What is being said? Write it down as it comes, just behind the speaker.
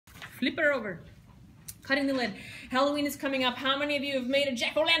flip her over. Cutting the lid. Halloween is coming up. How many of you have made a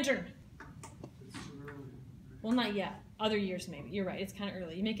jack-o'-lantern? Well, not yet. Other years maybe. You're right. It's kind of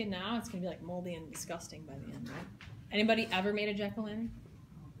early. You make it now, it's going to be like moldy and disgusting by the end, right? Anybody ever made a jack-o'-lantern?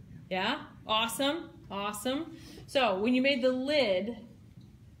 Yeah? Awesome. Awesome. So when you made the lid,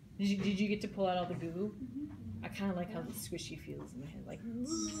 did you get to pull out all the goo? I kind of like how the squishy feels in my head. Like,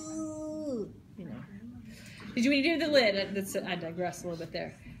 you know. When you do the lid, I digress a little bit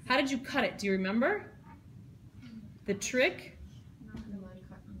there. How did you cut it? Do you remember? The trick?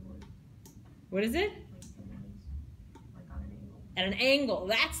 What is it? At an angle.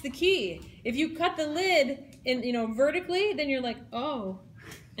 That's the key. If you cut the lid in, vertically, then you're like, oh,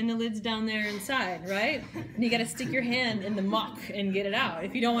 and the lid's down there inside, right? And you got to stick your hand in the muck and get it out.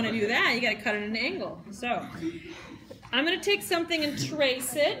 If you don't want to do that, you got to cut it at an angle. So I'm going to take something and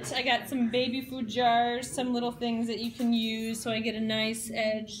trace it. I got some baby food jars, some little things that you can use so I get a nice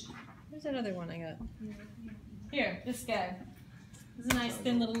edge. Where's that other one I got? Here, this guy. This is a nice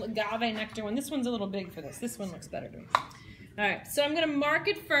thin little agave nectar one. This one's a little big for this. This one looks better to me. All right, so I'm going to mark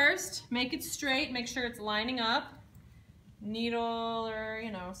it first, make it straight, make sure it's lining up. Needle or,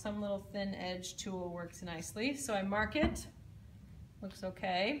 some little thin edge tool works nicely. So I mark it. Looks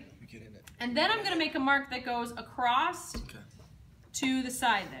okay. Get in it. And then I'm going to make a mark that goes across to the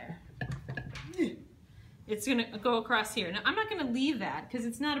side there. It's going to go across here. Now, I'm not going to leave that because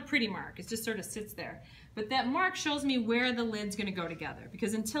it's not a pretty mark. It just sort of sits there. But that mark shows me where the lid's going to go together.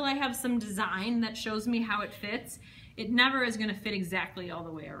 Because until I have some design that shows me how it fits, it never is going to fit exactly all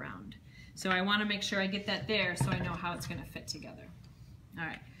the way around. So I want to make sure I get that there so I know how it's going to fit together. All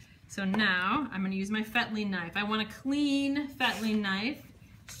right. So now I'm going to use my fettling knife. I want a clean fettling knife,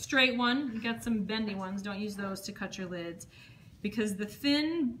 straight one. You got some bendy ones. Don't use those to cut your lids because the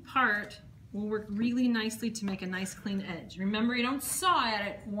thin part will work really nicely to make a nice clean edge. Remember, you don't saw at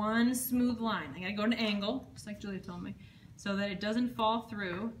it one smooth line. I got to go to an angle, just like Julia told me, so that it doesn't fall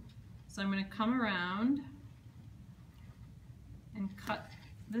through. So I'm going to come around and cut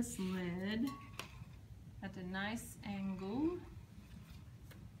this lid at a nice angle.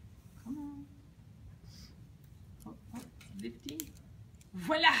 Come on. Oh, 50.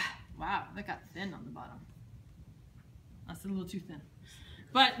 Voila! Wow, that got thin on the bottom. That's a little too thin.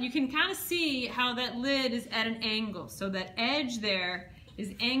 But you can kind of see how that lid is at an angle. So that edge there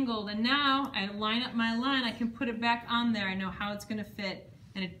is angled, and now I line up my line, I can put it back on there. I know how it's going to fit,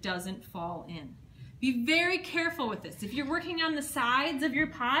 and it doesn't fall in. Be very careful with this. If you're working on the sides of your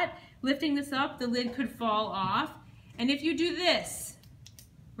pot, lifting this up, the lid could fall off. And if you do this,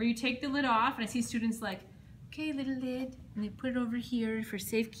 where you take the lid off, and I see students like, okay, little lid, and they put it over here for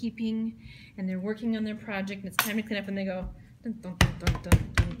safekeeping, and they're working on their project, and it's time to clean up, and they go, dun, dun, dun, dun,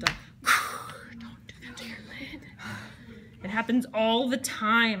 dun, dun, dun. Don't do that to your lid. It happens all the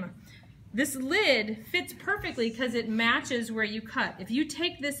time. This lid fits perfectly because it matches where you cut. If you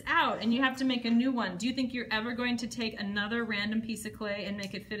take this out and you have to make a new one, do you think you're ever going to take another random piece of clay and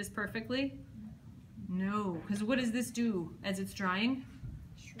make it fit as perfectly? No, because what does this do as it's drying?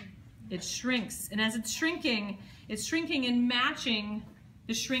 It shrinks. And as it's shrinking and matching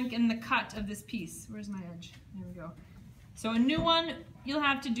the shrink and the cut of this piece. Where's my edge? There we go. So a new one, you'll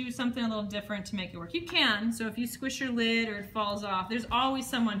have to do something a little different to make it work. You can, so if you squish your lid or it falls off, there's always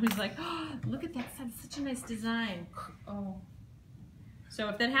someone who's like, oh, look at that, that's such a nice design. Oh. So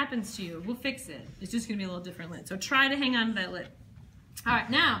if that happens to you, we'll fix it. It's just gonna be a little different lid. So try to hang on to that lid. All right,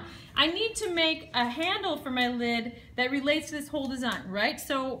 now, I need to make a handle for my lid that relates to this whole design, right?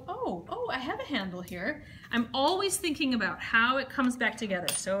 So, oh, I have a handle here. I'm always thinking about how it comes back together.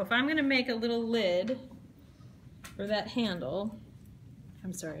 So if I'm gonna make a little lid for that handle,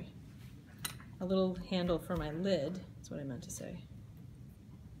 I'm sorry, a little handle for my lid, that's what I meant to say.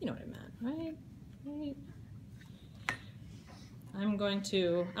 You know what I meant, right? I'm going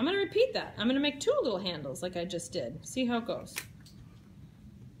to repeat that. I'm gonna make two little handles like I just did. See how it goes.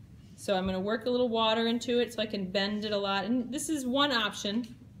 So I'm gonna work a little water into it so I can bend it a lot. And this is one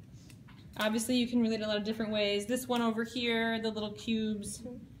option. Obviously you can relate it a lot of different ways. This one over here, the little cubes,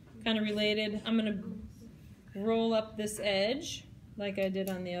 kind of related. I'm gonna roll up this edge like I did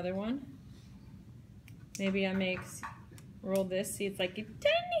on the other one. Maybe I roll this, see it's like a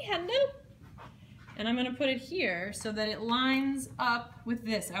tiny handle. And I'm gonna put it here so that it lines up with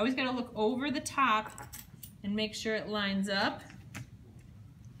this. I always gotta look over the top and make sure it lines up.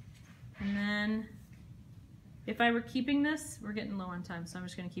 And then, if I were keeping this, we're getting low on time, so I'm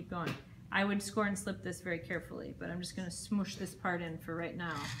just gonna keep going. I would score and slip this very carefully, but I'm just gonna smoosh this part in for right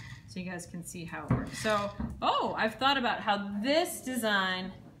now so you guys can see how it works. So, I've thought about how this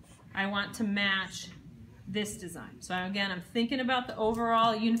design, I want to match this design. So again, I'm thinking about the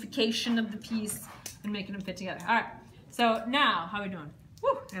overall unification of the piece and making them fit together. All right, so now, how are we doing?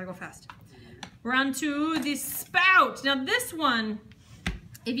 Woo, I gotta go fast. We're on to the spout. Now this one,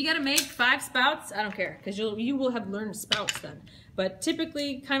 if you gotta make 5 spouts, I don't care, because you will have learned spouts then. But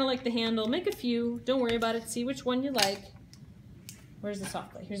typically, kind of like the handle, make a few, don't worry about it, see which one you like. Where's the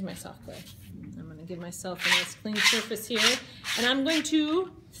soft clay? Here's my soft clay. I'm gonna give myself a nice clean surface here, and I'm going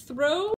to throw